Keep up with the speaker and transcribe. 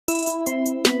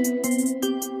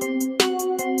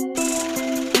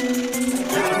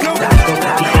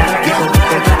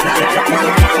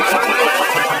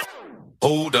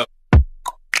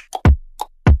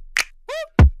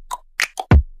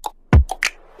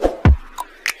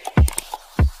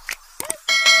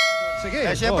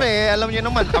Sige. Siyempre, alam niyo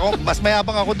naman, ako, mas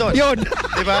mayabang ako doon. Yun.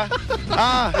 Di ba?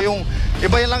 Yung,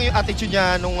 iba yan lang yung attitude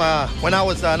niya nung when I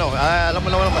was, alam mo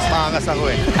naman, mas maangas ako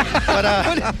eh. Para,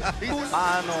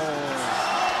 Paano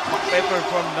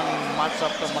mag-perform ng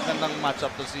matchup to, magandang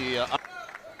matchup to si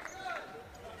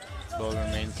ball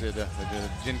remains with the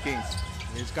Gin Kings.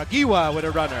 Here's Caguioa with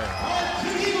a runner.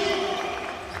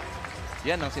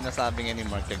 Yan ang sinasabi nga ni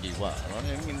Mark Caguioa. I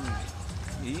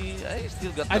mean, I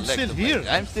still got the I'm legs still to here.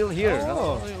 play. I'm still here.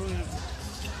 Oh.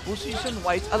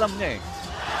 Position-wise, alam niya eh.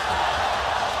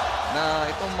 Na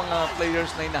itong mga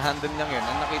players na hinahandle niya ngayon,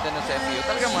 ang nakita na sa FEU,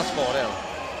 talagang mga scorer.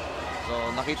 So,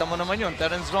 nakita mo naman yun.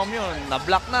 Terrence Romeo,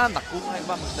 na-block na, nakuha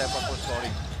ba, mag-step up for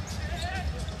scoring.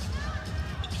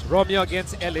 Romeo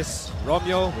against Ellis.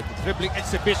 Romeo with the dribbling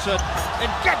exhibition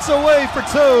and gets away for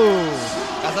two.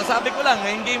 Kasasabi ko lang,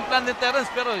 yung game plan ni Terrence,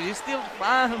 pero he still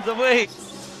finds the way.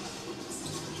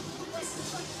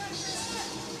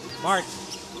 Mark.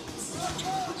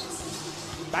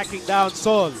 Backing down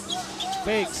Sol.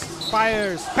 Fakes,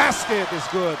 fires, basket is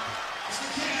good.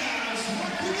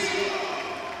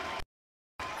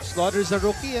 Slaughter's a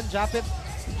rookie and Japet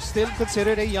still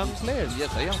considered a young player. Yes,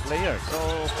 a young player. So,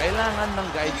 kailangan ng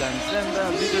guidance and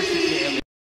leadership ni LA.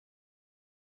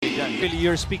 Really,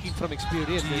 you're speaking from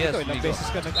experience. Yes, Ilang Nico. beses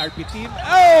ka nag-RP team.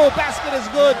 Oh, basket is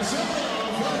good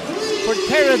for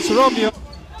Terrence Romeo.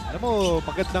 Alam mo,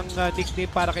 magandang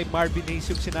nickname para kay Marvin Hayes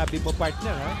yung sinabi mo,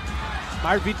 partner. Ha?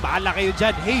 Marvin, bahala kayo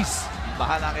dyan. Hayes.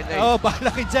 Bahala kayo. Oh,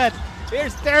 bahala kayo dyan.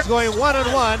 Here's Terrence going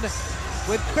one-on-one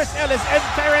with Chris Ellis and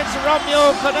Terrence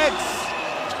Romeo connects.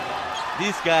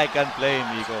 This guy can play,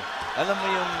 Nico. Alam mo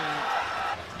yung...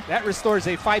 That restores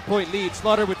a 5-point lead.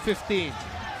 Slaughter with 15.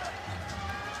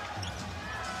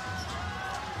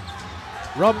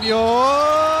 Romeo,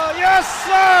 yes,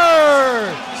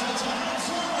 sir!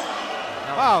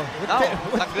 Wow. Now,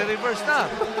 nagre-reverse na.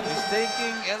 He's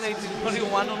taking LA to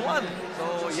one-on-one.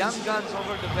 So, young guns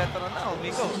over the veteran now.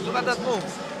 Nico, look at that move.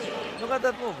 Look at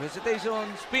that move.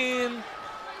 Hesitation, spin,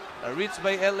 a reach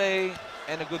by LA,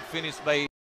 and a good finish by...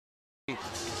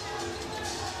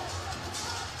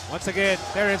 Once again,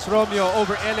 Terrence Romeo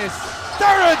over Ellis.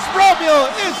 Terrence Romeo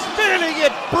is feeling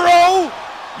it, bro!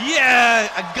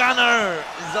 Yeah! A gunner!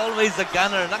 Is always a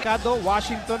gunner. Mercado,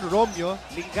 Washington, Romeo,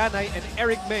 Linganay, and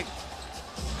Eric Meng.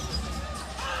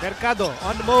 Mercado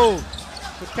on the move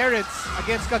to Terrence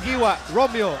against Caguioa.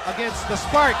 Romeo against the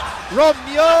Spark.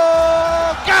 Romeo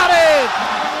got it!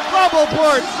 Double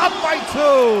board up by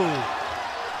 2.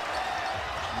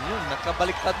 Yun,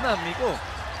 nakabaliktad na, Miko.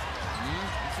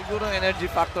 Siguro ang energy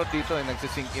factor dito ay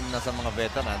nagsisink in na sa mga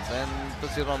veterans. And to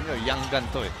si Romeo, young gun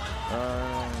to eh.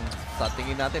 Sa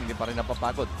tingin natin, hindi pa rin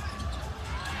napapagod.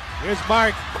 Here's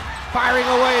Mark firing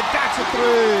away. That's a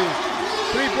 3.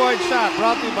 3-point shot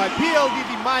brought to you by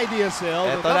PLDT My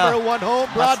DSL, the number 1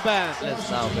 home broadband. Let's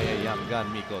now play a young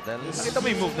gun, Miko. Dahil nakita mo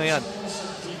yung move na yan.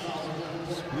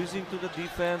 Squeezing to the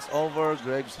defense over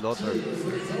Greg Slaughter.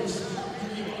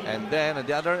 And then at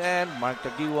the other end, Mark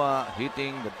Caguioa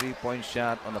hitting the 3-point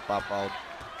shot on the pop-out,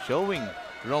 showing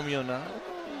Romeo na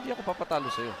hindi ako papatalo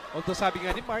sa'yo. Although sabi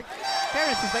nga ni Mark,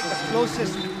 Terrence is like the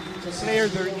closest player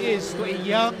there is to a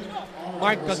young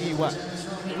Mark Caguioa.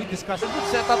 We discussed good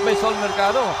setup by Sol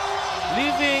Mercado.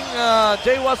 Leaving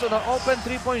Jay was on an open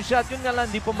 3-point shot. Yun nga lang,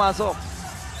 hindi pumasok.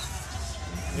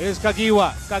 Here's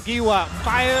Caguioa. Caguioa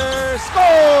fire,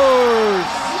 scores!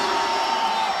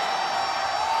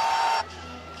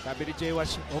 Sabi ni Jay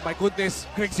Wash, oh my goodness,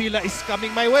 Greg Zila is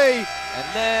coming my way. And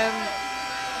then,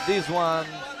 this one,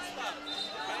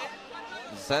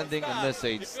 sending a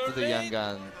message to the young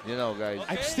gun. You know, guys.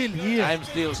 I'm still here. I'm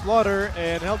still. Slaughter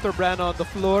and Helterbrand on the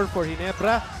floor for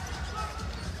Ginebra.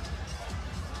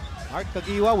 Mark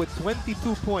Caguioa with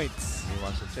 22 points. He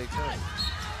wants to take her.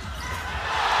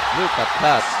 Look at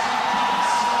that.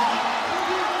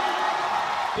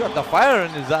 Look at the fire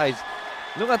in his eyes.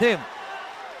 Look at him.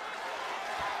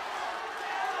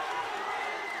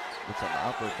 It's an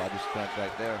upper body strength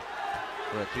right there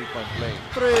for a 3-point play.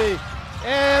 3.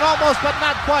 And almost, but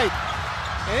not quite.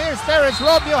 And here's Terrence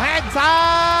Romeo, hand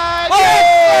time. Oh!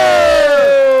 Yes!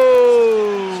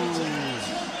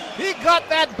 He got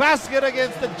that basket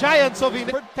against the Giants of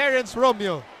Ginebra. Terrence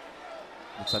Romeo.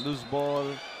 It's a loose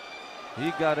ball.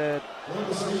 He got it.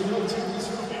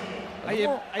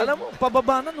 Alam mo,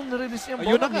 pababa na nung nirelease niya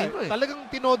Ayun na nga, talagang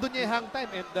tinodo niya yung hang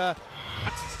time. And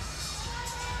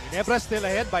Ginebra still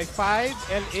ahead by 5.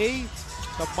 LA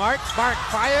to Mark. Mark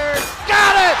fires.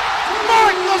 Got it!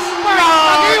 Mark the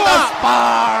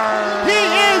Spark! He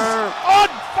is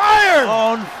on fire!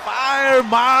 On fire,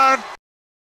 Mark!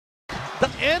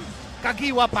 And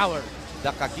Caguioa power.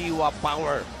 The Caguioa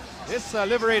power. This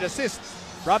Liberate assist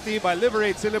Brought to you by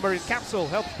Liberate Silimarin Capsule.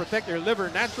 Helps protect your liver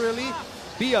naturally.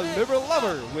 Be a liver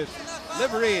lover with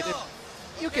Liberate.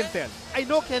 You can tell. I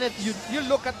know, Kenneth, you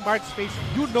look at Mark's face,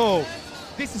 you know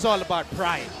this is all about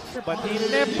pride. But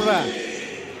Ginebra,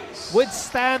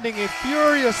 withstanding a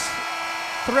furious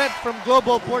threat from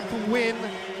Global Port to win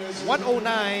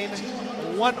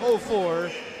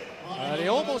 109-104. They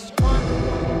almost won.